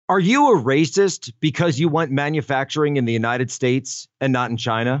Are you a racist because you want manufacturing in the United States and not in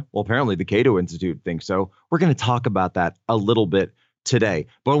China? Well, apparently the Cato Institute thinks so. We're going to talk about that a little bit today.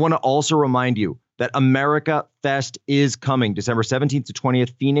 But I want to also remind you that America Fest is coming December 17th to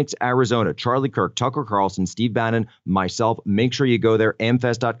 20th, Phoenix, Arizona. Charlie Kirk, Tucker Carlson, Steve Bannon, myself. Make sure you go there,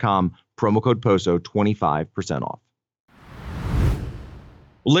 amfest.com, promo code POSO, 25% off.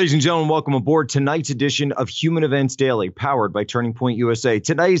 Well, ladies and gentlemen, welcome aboard tonight's edition of Human Events Daily, powered by Turning Point USA.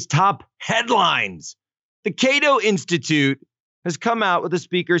 Today's top headlines. The Cato Institute has come out with a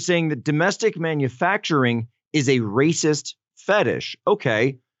speaker saying that domestic manufacturing is a racist fetish.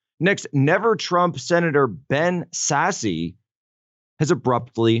 Okay. Next, Never Trump Senator Ben Sasse has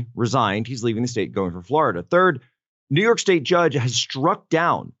abruptly resigned. He's leaving the state, going for Florida. Third, New York State judge has struck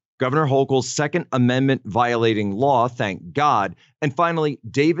down Governor Hochul's Second Amendment violating law, thank God. And finally,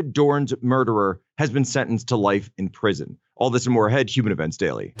 David Dorn's murderer has been sentenced to life in prison. All this and more ahead, Human Events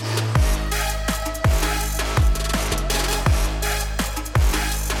Daily.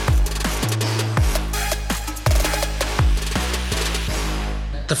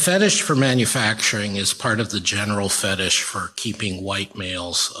 The fetish for manufacturing is part of the general fetish for keeping white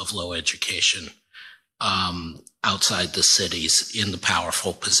males of low education outside the cities in the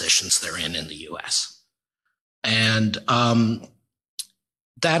powerful positions they're in the U.S. And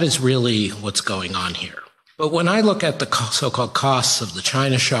that is really what's going on here. But when I look at the so-called costs of the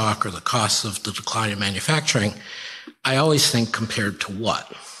China shock or the costs of the decline in manufacturing, I always think compared to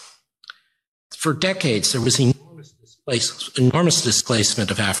what? For decades, there was enormous displacement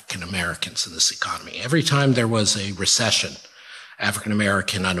of African Americans in this economy. Every time there was a recession, African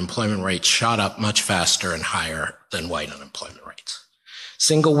American unemployment rates shot up much faster and higher than white unemployment rates.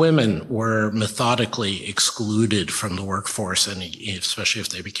 Single women were methodically excluded from the workforce, and especially if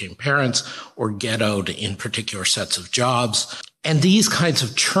they became parents, or ghettoed in particular sets of jobs. And these kinds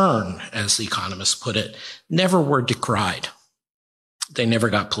of churn, as the economists put it, never were decried. They never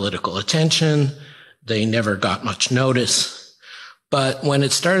got political attention. They never got much notice. But when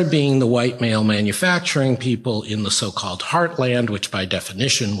it started being the white male manufacturing people in the so-called heartland, which by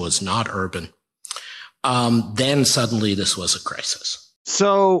definition was not urban, then suddenly this was a crisis.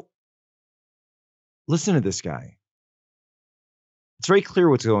 So listen to this guy. It's very clear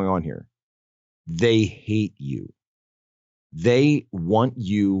what's going on here. They hate you. They want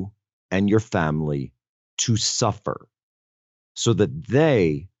you and your family to suffer so that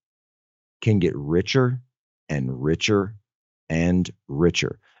they can get richer and richer and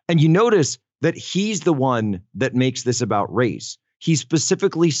richer. And you notice that he's the one that makes this about race. He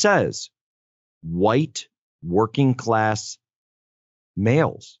specifically says white working class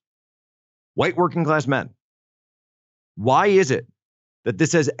males, white working class men. Why is it that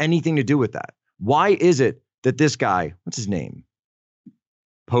this has anything to do with that? Why is it that this guy, what's his name?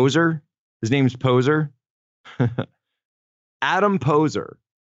 Poser? His name's Poser. Adam Poser.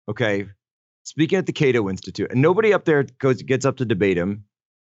 Okay. Speaking at the Cato Institute, and nobody up there gets up to debate him.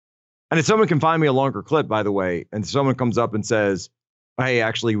 And if someone can find me a longer clip, by the way, and someone comes up and says, hey,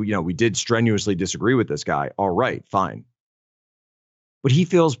 actually, we did strenuously disagree with this guy. All right, fine. But he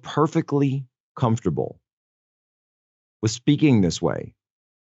feels perfectly comfortable with speaking this way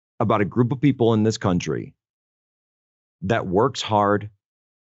about a group of people in this country that works hard,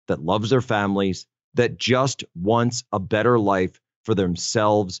 that loves their families, that just wants a better life for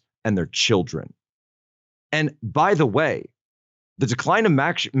themselves and their children. And by the way, the decline of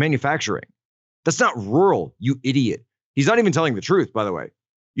manufacturing, that's not rural, you idiot. He's not even telling the truth, by the way.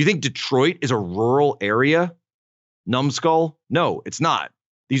 You think Detroit is a rural area? Numbskull? No, it's not.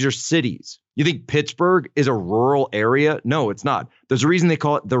 These are cities. You think Pittsburgh is a rural area? No, it's not. There's a reason they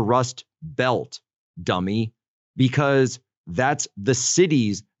call it the Rust Belt, dummy, because that's the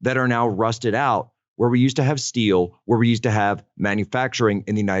cities that are now rusted out, where we used to have steel, where we used to have manufacturing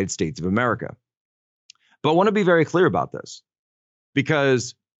in the United States of America. But I want to be very clear about this,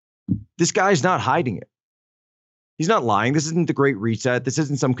 because this guy's not hiding it. He's not lying. This isn't the Great Reset. This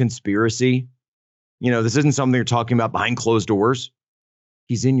isn't some conspiracy. This isn't something you're talking about behind closed doors.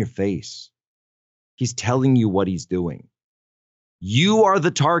 He's in your face. He's telling you what he's doing. You are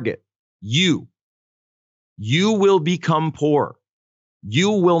the target. You will become poor. You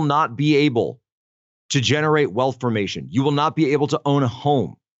will not be able to generate wealth formation. You will not be able to own a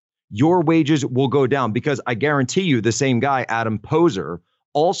home. Your wages will go down, because I guarantee you the same guy, Adam Poser,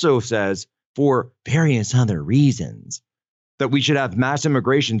 also says, for various other reasons, that we should have mass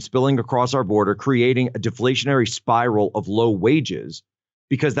immigration spilling across our border, creating a deflationary spiral of low wages,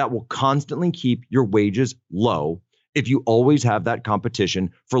 because that will constantly keep your wages low if you always have that competition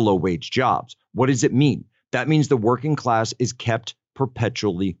for low wage jobs. What does it mean? That means the working class is kept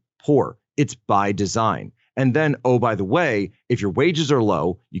perpetually poor. It's by design. And then, oh, by the way, if your wages are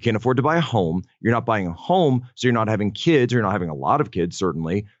low, you can't afford to buy a home. You're not buying a home, so you're not having kids, or you're not having a lot of kids,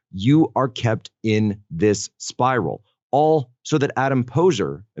 certainly. You are kept in this spiral, all so that Adam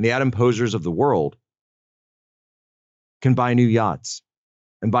Poser and the Adam Posers of the world can buy new yachts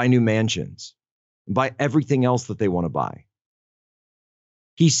and buy new mansions and buy everything else that they want to buy.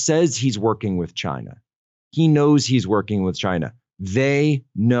 He says he's working with China. He knows he's working with China. They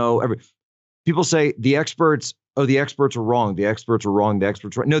know people say the experts were wrong. The experts were wrong. The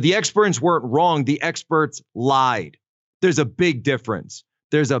experts were wrong. No, the experts weren't wrong. The experts lied. There's a big difference.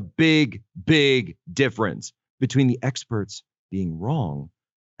 There's a big, big difference between the experts being wrong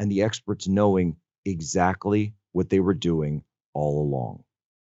and the experts knowing exactly what they were doing all along.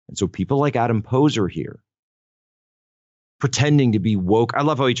 And so people like Adam Poser here, pretending to be woke. I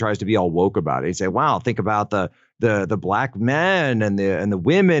love how he tries to be all woke about it. He say, wow, think about the black men and the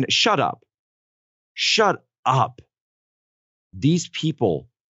women. Shut up. Shut up. These people,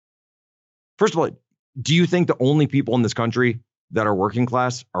 first of all, do you think the only people in this country that are working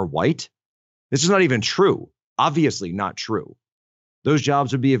class are white? This is not even true. Obviously not true. Those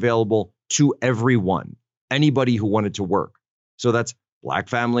jobs would be available to everyone, anybody who wanted to work. So that's black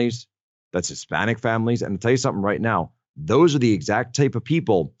families, that's Hispanic families. And I'll tell you something right now, those are the exact type of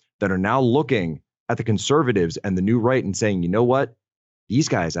people that are now looking at the conservatives and the new right and saying, you know what? These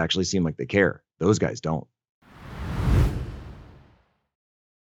guys actually seem like they care. Those guys don't.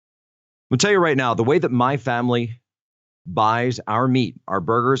 I'll tell you right now, the way that my family buys our meat, our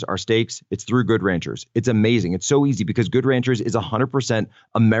burgers, our steaks, it's through Good Ranchers. It's amazing. It's so easy because Good Ranchers is 100%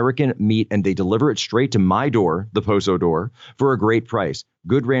 American meat and they deliver it straight to my door, the Poso door, for a great price.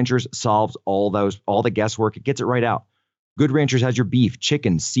 Good Ranchers solves all the guesswork. It gets it right out. Good Ranchers has your beef,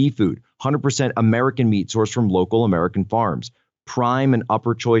 chicken, seafood, 100% American meat sourced from local American farms. Prime and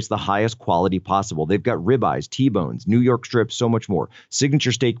upper choice, the highest quality possible. They've got ribeyes, T-bones, New York strips, so much more.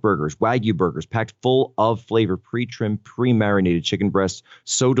 Signature steak burgers, Wagyu burgers, packed full of flavor, pre-trimmed, pre-marinated chicken breasts.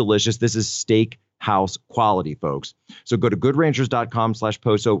 So delicious. This is steak house quality, folks. So go to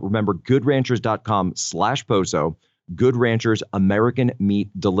goodranchers.com/Poso. Remember, goodranchers.com/Poso. Good Ranchers, American meat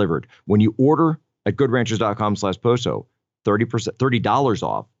delivered. When you order at goodranchers.com/Poso, $30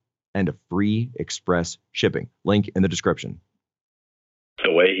 off and a free express shipping. Link in the description. The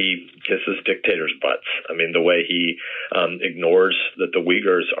way he kisses dictators' butts. I mean, the way he ignores that the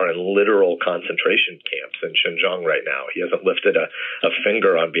Uyghurs are in literal concentration camps in Xinjiang right now. He hasn't lifted a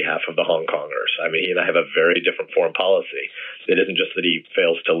finger on behalf of the Hong Kongers. I mean, he and I have a very different foreign policy. It isn't just that he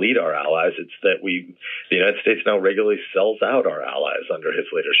fails to lead our allies. It's that the United States now regularly sells out our allies under his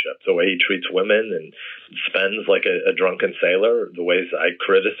leadership. The way he treats women and spends like a drunken sailor, the ways I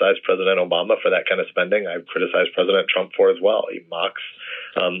criticize President Obama for that kind of spending, I criticize President Trump for as well. He mocks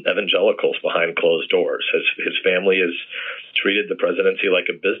evangelicals behind closed doors. His family has treated the presidency like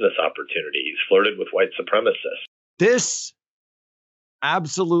a business opportunity. He's flirted with white supremacists. This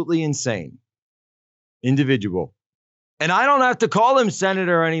absolutely insane individual. And I don't have to call him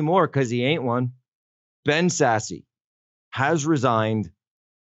senator anymore because he ain't one. Ben Sasse has resigned.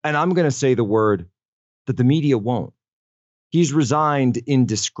 And I'm going to say the word that the media won't. He's resigned in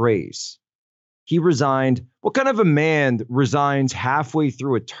disgrace. He resigned. What kind of a man resigns halfway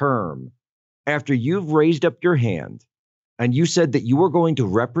through a term after you've raised up your hand and you said that you were going to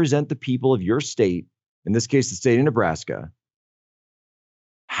represent the people of your state, in this case, the state of Nebraska?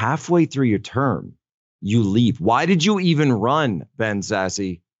 Halfway through your term, you leave. Why did you even run, Ben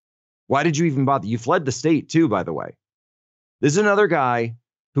Sasse? Why did you even bother? You fled the state too, by the way. This is another guy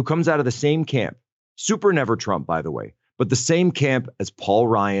who comes out of the same camp. Super never Trump, by the way, but the same camp as Paul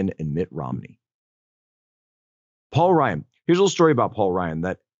Ryan and Mitt Romney. Paul Ryan. Here's a little story about Paul Ryan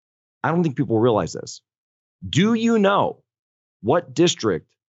that I don't think people realize this. Do you know what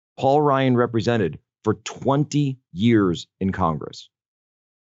district Paul Ryan represented for 20 years in Congress?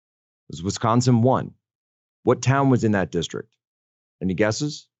 It was Wisconsin 1. What town was in that district? Any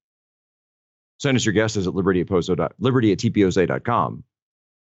guesses? Send us your guesses at liberty@tposa.com.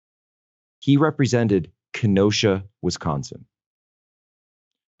 He represented Kenosha, Wisconsin.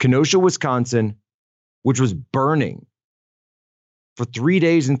 Kenosha, Wisconsin, which was burning for 3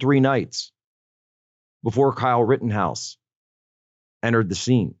 days and 3 nights before Kyle Rittenhouse entered the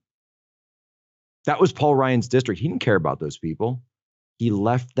scene. That was Paul Ryan's district. He didn't care about those people. He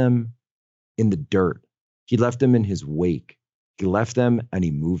left them in the dirt. He left them in his wake. He left them and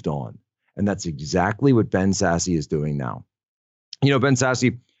he moved on. And that's exactly what Ben Sasse is doing now. You know, Ben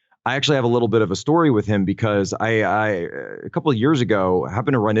Sasse, I actually have a little bit of a story with him because I a couple of years ago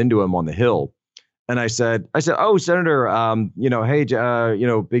happened to run into him on the Hill. And I said, oh, Senator, hey,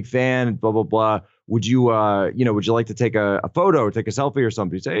 big fan, blah, blah, blah. Would you like to take a photo or take a selfie or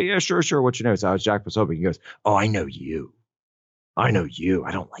something? He'd say, hey, yeah, sure. What's your name? So I was Jack Posobiec. He goes, oh, I know you. I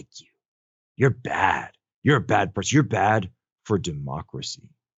don't like you. You're bad. You're a bad person. You're bad for democracy.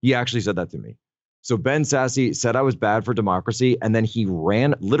 He actually said that to me. So Ben Sasse said I was bad for democracy. And then he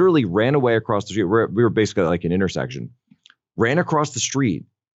literally ran away across the street. We were basically like an intersection, ran across the street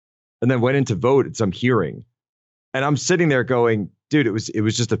and then went in to vote at some hearing. And I'm sitting there going, dude, it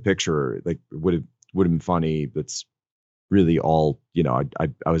was just a picture. Like would have been funny. That's really all,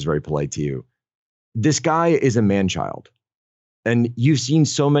 I was very polite to you. This guy is a man-child. And you've seen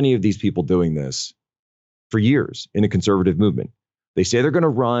so many of these people doing this for years in a conservative movement. They say they're going to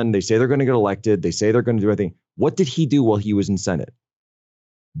run. They say they're going to get elected. They say they're going to do everything. What did he do while he was in Senate?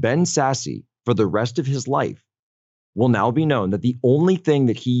 Ben Sasse, for the rest of his life, will now be known that the only thing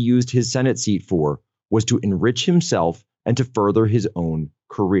that he used his Senate seat for was to enrich himself and to further his own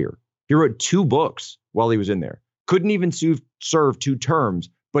career. He wrote 2 books while he was in there. Couldn't even serve 2 terms,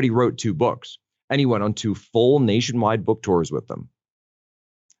 but he wrote 2 books. And he went on 2 full nationwide book tours with them.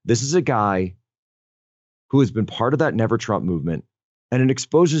 This is a guy who has been part of that Never Trump movement, and it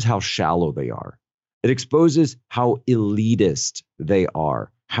exposes how shallow they are. It exposes how elitist they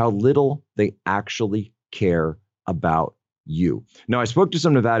are, how little they actually care about you. Now, I spoke to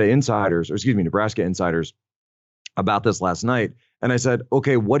some Nebraska insiders about this last night, and I said,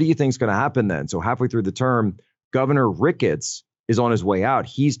 okay, what do you think is going to happen then? So halfway through the term, Governor Ricketts is on his way out.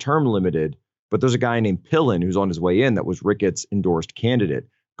 He's term limited. But there's a guy named Pillen who's on his way in that was Ricketts' endorsed candidate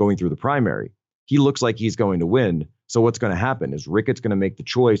going through the primary. He looks like he's going to win. So what's going to happen? Is Ricketts going to make the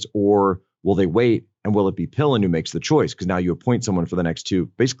choice, or will they wait? And will it be Pillen who makes the choice? Because now you appoint someone for the next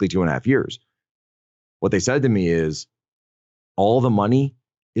 2.5 years. What they said to me is all the money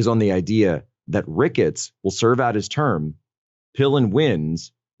is on the idea that Ricketts will serve out his term. Pillen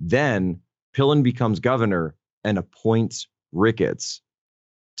wins. Then Pillen becomes governor and appoints Ricketts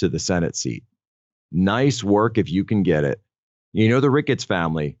to the Senate seat. Nice work if you can get it. You know the Ricketts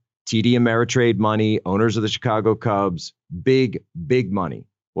family, TD Ameritrade money, owners of the Chicago Cubs, big, big money.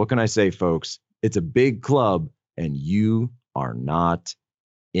 What can I say, folks? It's a big club and you are not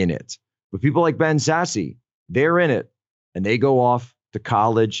in it. But people like Ben Sasse, they're in it and they go off to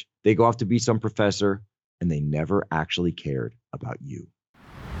college. They go off to be some professor and they never actually cared about you.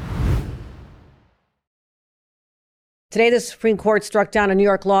 Today, the Supreme Court struck down a New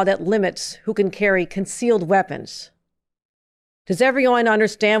York law that limits who can carry concealed weapons. Does everyone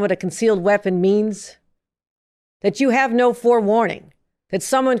understand what a concealed weapon means? That you have no forewarning, that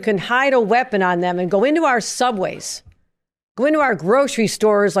someone can hide a weapon on them and go into our subways, go into our grocery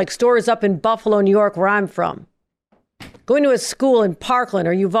stores, like stores up in Buffalo, New York, where I'm from, go into a school in Parkland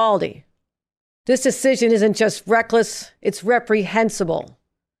or Uvalde. This decision isn't just reckless, it's reprehensible.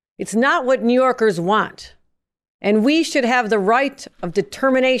 It's not what New Yorkers want. And we should have the right of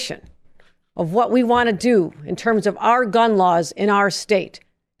determination of what we want to do in terms of our gun laws in our state.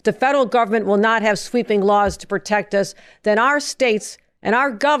 If the federal government will not have sweeping laws to protect us, then our states and our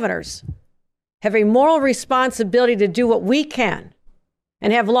governors have a moral responsibility to do what we can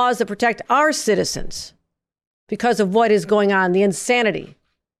and have laws that protect our citizens because of what is going on, the insanity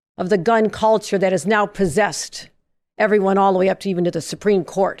of the gun culture that has now possessed everyone all the way up to even to the Supreme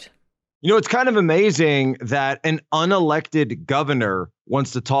Court. You know, it's kind of amazing that an unelected governor wants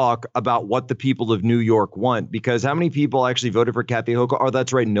to talk about what the people of New York want, because how many people actually voted for Kathy Hochul? Oh,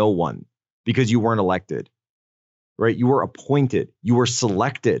 that's right. No one, because you weren't elected, right? You were appointed. You were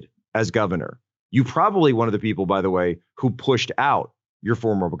selected as governor. You probably one of the people, by the way, who pushed out your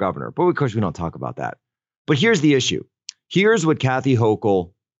former governor. But of course, we don't talk about that. But here's the issue. Here's what Kathy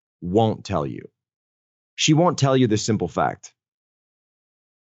Hochul won't tell you. She won't tell you this simple fact.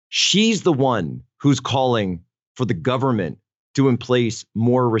 She's the one who's calling for the government to place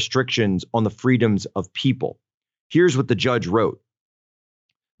more restrictions on the freedoms of people. Here's what the judge wrote.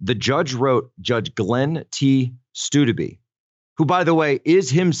 The judge wrote, Judge Glenn T. Studebaker, who, by the way, is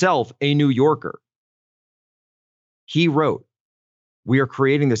himself a New Yorker. He wrote, we are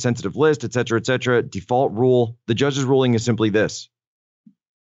creating the sensitive list, et cetera, default rule. The judge's ruling is simply this.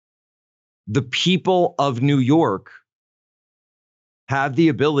 The people of New York have the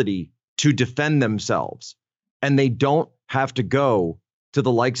ability to defend themselves, and they don't have to go to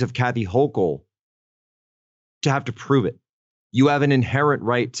the likes of Kathy Hochul to have to prove it. You have an inherent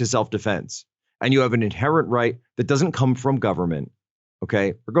right to self-defense, and you have an inherent right that doesn't come from government.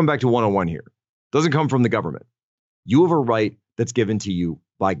 Okay, we're going back to 101 here. Doesn't come from the government. You have a right that's given to you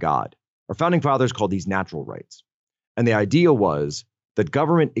by God. Our founding fathers called these natural rights. And the idea was that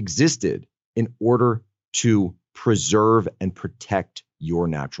government existed in order to preserve and protect your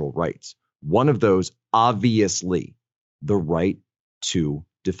natural rights. One of those, obviously, the right to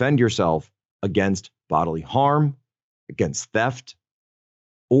defend yourself against bodily harm, against theft,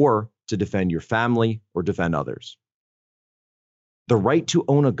 or to defend your family or defend others. The right to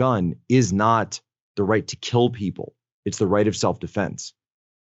own a gun is not the right to kill people. It's the right of self-defense.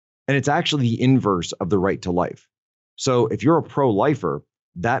 And it's actually the inverse of the right to life. So if you're a pro-lifer,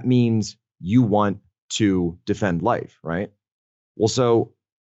 that means you want to defend life, right? Well, so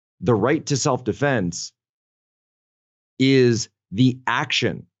the right to self-defense is the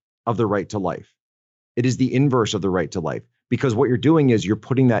action of the right to life. It is the inverse of the right to life, because what you're doing is you're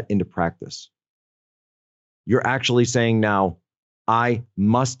putting that into practice. You're actually saying now, I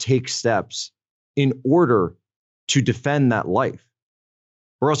must take steps in order to defend that life,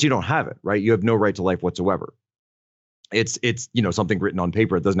 or else you don't have it, right? You have no right to life whatsoever. It's something written on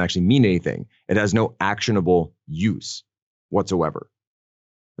paper. It doesn't actually mean anything. It has no actionable use whatsoever.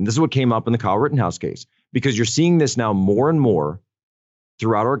 And this is what came up in the Kyle Rittenhouse case, because you're seeing this now more and more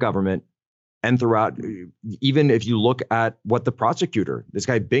throughout our government and throughout, even if you look at what the prosecutor, this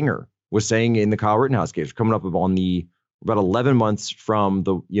guy Binger, was saying in the Kyle Rittenhouse case, coming up on the about 11 months from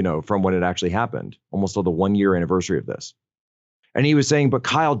from when it actually happened, almost on the 1 year anniversary of this. And he was saying, but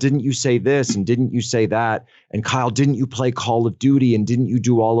Kyle, didn't you say this? And didn't you say that? And Kyle, didn't you play Call of Duty? And didn't you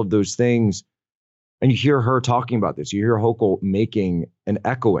do all of those things? And you hear her talking about this. You hear Hochul making and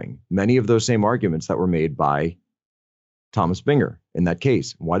echoing many of those same arguments that were made by Thomas Binger in that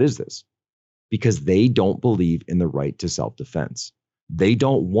case. What is this? Because they don't believe in the right to self-defense. They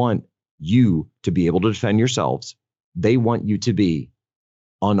don't want you to be able to defend yourselves. They want you to be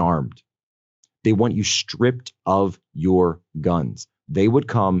unarmed. They want you stripped of your guns. They would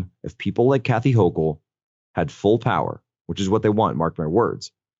come if people like Kathy Hochul had full power, which is what they want, mark my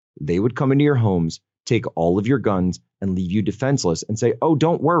words. They would come into your homes, take all of your guns, and leave you defenseless and say, oh,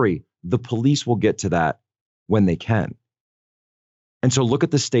 don't worry, the police will get to that when they can. And so look at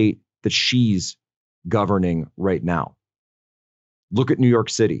the state that she's governing right now. Look at New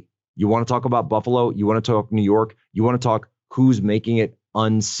York City. You want to talk about Buffalo? You want to talk New York? You want to talk who's making it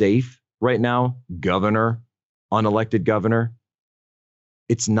unsafe right now? Governor, unelected governor.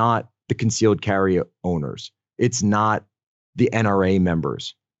 It's not the concealed carry owners. It's not the NRA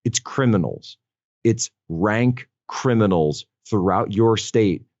members. It's criminals. It's rank criminals throughout your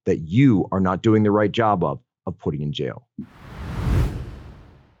state that you are not doing the right job of putting in jail.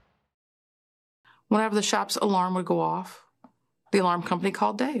 Whenever the shop's alarm would go off, the alarm company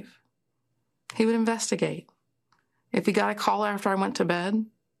called Dave. He would investigate. If he got a call after I went to bed,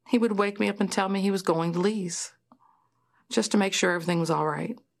 he would wake me up and tell me he was going to Lee's, just to make sure everything was all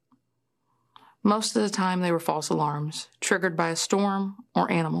right. Most of the time, they were false alarms, triggered by a storm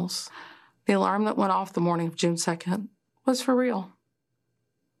or animals. The alarm that went off the morning of June 2nd was for real.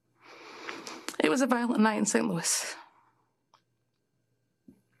 It was a violent night in St. Louis.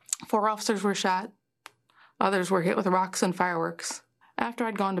 4 officers were shot. Others were hit with rocks and fireworks. After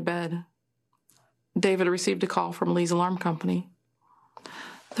I'd gone to bed, David received a call from Lee's Alarm Company.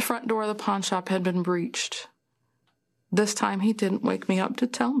 The front door of the pawn shop had been breached. This time he didn't wake me up to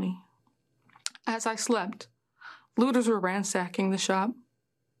tell me. As I slept, looters were ransacking the shop.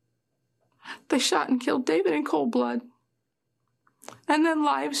 They shot and killed David in cold blood, and then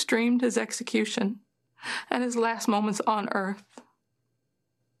live streamed his execution and his last moments on earth.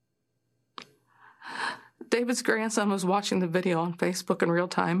 David's grandson was watching the video on Facebook in real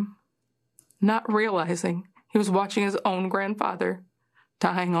time, not realizing he was watching his own grandfather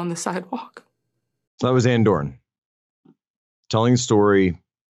dying on the sidewalk. So that was Ann Dorn telling the story,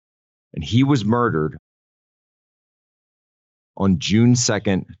 and he was murdered on June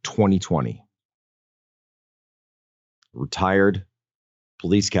 2nd, 2020. Retired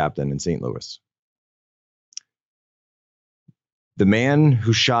police captain in St. Louis. The man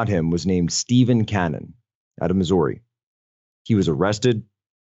who shot him was named Stephen Cannon out of Missouri. He was arrested.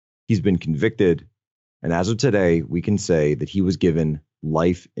 He's been convicted. And as of today, we can say that he was given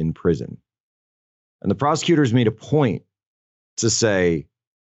life in prison. And the prosecutors made a point to say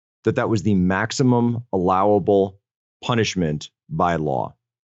that that was the maximum allowable punishment by law.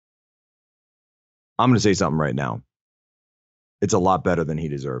 I'm going to say something right now. It's a lot better than he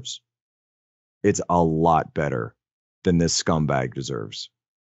deserves. It's a lot better than this scumbag deserves.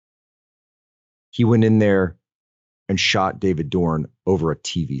 He went in there and shot David Dorn over a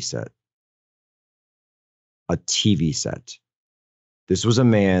TV set. A TV set. This was a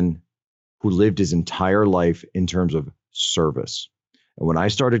man who lived his entire life in terms of service. And when I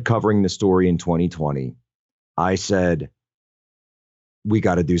started covering the story in 2020, I said, we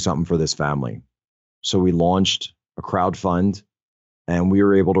got to do something for this family. So we launched a crowd fund, and we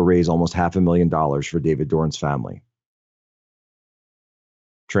were able to raise almost $500,000 for David Dorn's family.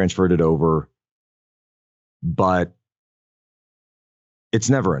 Transferred it over, but it's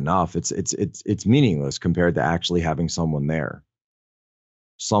never enough. It's meaningless compared to actually having someone there.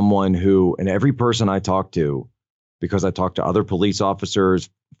 Someone who, and every person I talked to, because I talked to other police officers,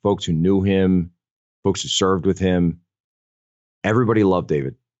 folks who knew him, folks who served with him, everybody loved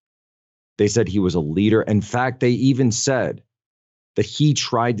David. They said he was a leader. In fact, they even said that he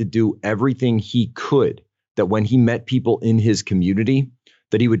tried to do everything he could, that when he met people in his community,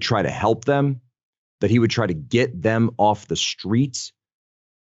 that he would try to help them, that he would try to get them off the streets.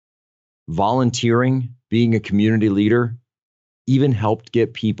 Volunteering, being a community leader, even helped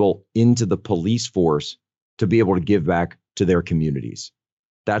get people into the police force to be able to give back to their communities.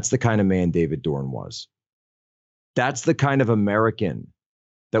 That's the kind of man David Dorn was. That's the kind of American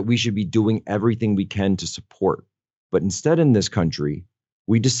that we should be doing everything we can to support. But instead, in this country,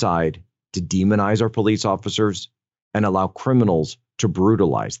 we decide to demonize our police officers and allow criminals to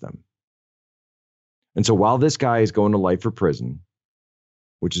brutalize them. And so while this guy is going to life for prison,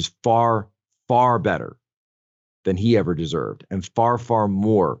 which is far, far better than he ever deserved, and far, far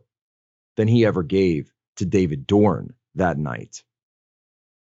more than he ever gave to David Dorn that night,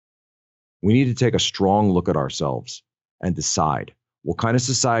 we need to take a strong look at ourselves and decide, what kind of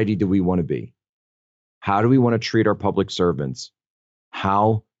society do we want to be? How do we want to treat our public servants?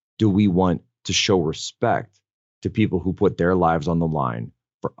 How do we want to show respect to people who put their lives on the line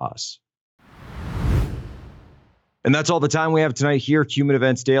for us? And that's all the time we have tonight here. Human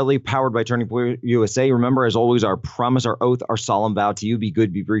Events Daily, powered by Turning Point USA. Remember, as always, our promise, our oath, our solemn vow to you: be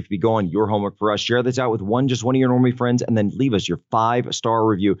good, be brief, be gone. Your homework for us. Share this out with just one of your normie friends, and then leave us your 5-star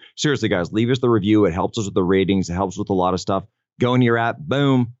review. Seriously, guys, leave us the review. It helps us with the ratings. It helps with a lot of stuff. Go into your app,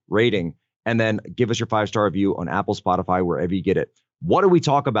 boom, rating, and then give us your 5-star review on Apple, Spotify, wherever you get it. What do we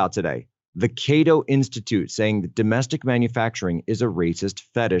talk about today? The Cato Institute saying that domestic manufacturing is a racist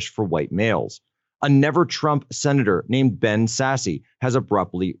fetish for white males. A never-Trump senator named Ben Sasse has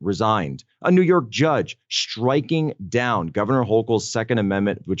abruptly resigned. A New York judge striking down Governor Hochul's Second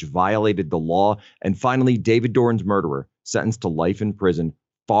Amendment, which violated the law. And finally, David Dorn's murderer sentenced to life in prison,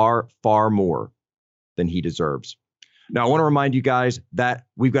 far, far more than he deserves. Now, I want to remind you guys that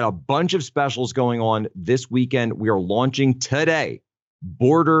we've got a bunch of specials going on this weekend. We are launching today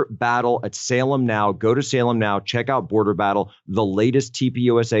Border Battle at Salem Now. Go to Salem Now. Check out Border Battle, the latest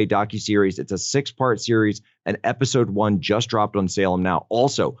TPUSA docuseries. It's a 6-part series, and episode 1 just dropped on Salem Now.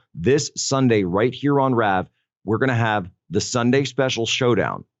 Also, this Sunday, right here on RAV, we're going to have the Sunday Special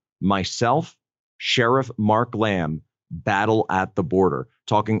Showdown. Myself, Sheriff Mark Lamb, battle at the border,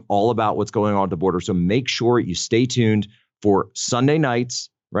 talking all about what's going on at the border. So make sure you stay tuned for Sunday nights,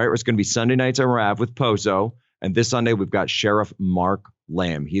 right? It's going to be Sunday nights on RAV with Pozo. And this Sunday, we've got Sheriff Mark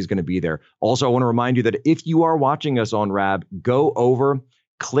Lamb. He's going to be there. Also, I want to remind you that if you are watching us on RAB, go over,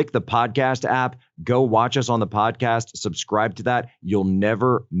 click the podcast app, go watch us on the podcast, subscribe to that. You'll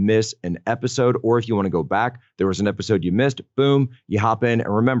never miss an episode. Or if you want to go back, there was an episode you missed, boom, you hop in.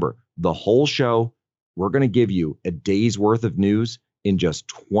 And remember, the whole show, we're going to give you a day's worth of news in just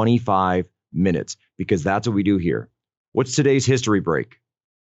 25 minutes, because that's what we do here. What's today's history break?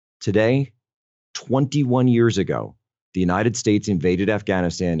 Today, 21 years ago, the United States invaded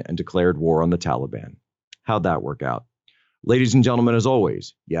Afghanistan and declared war on the Taliban. How'd that work out? Ladies and gentlemen, as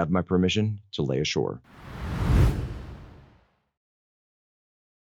always, you have my permission to lay ashore.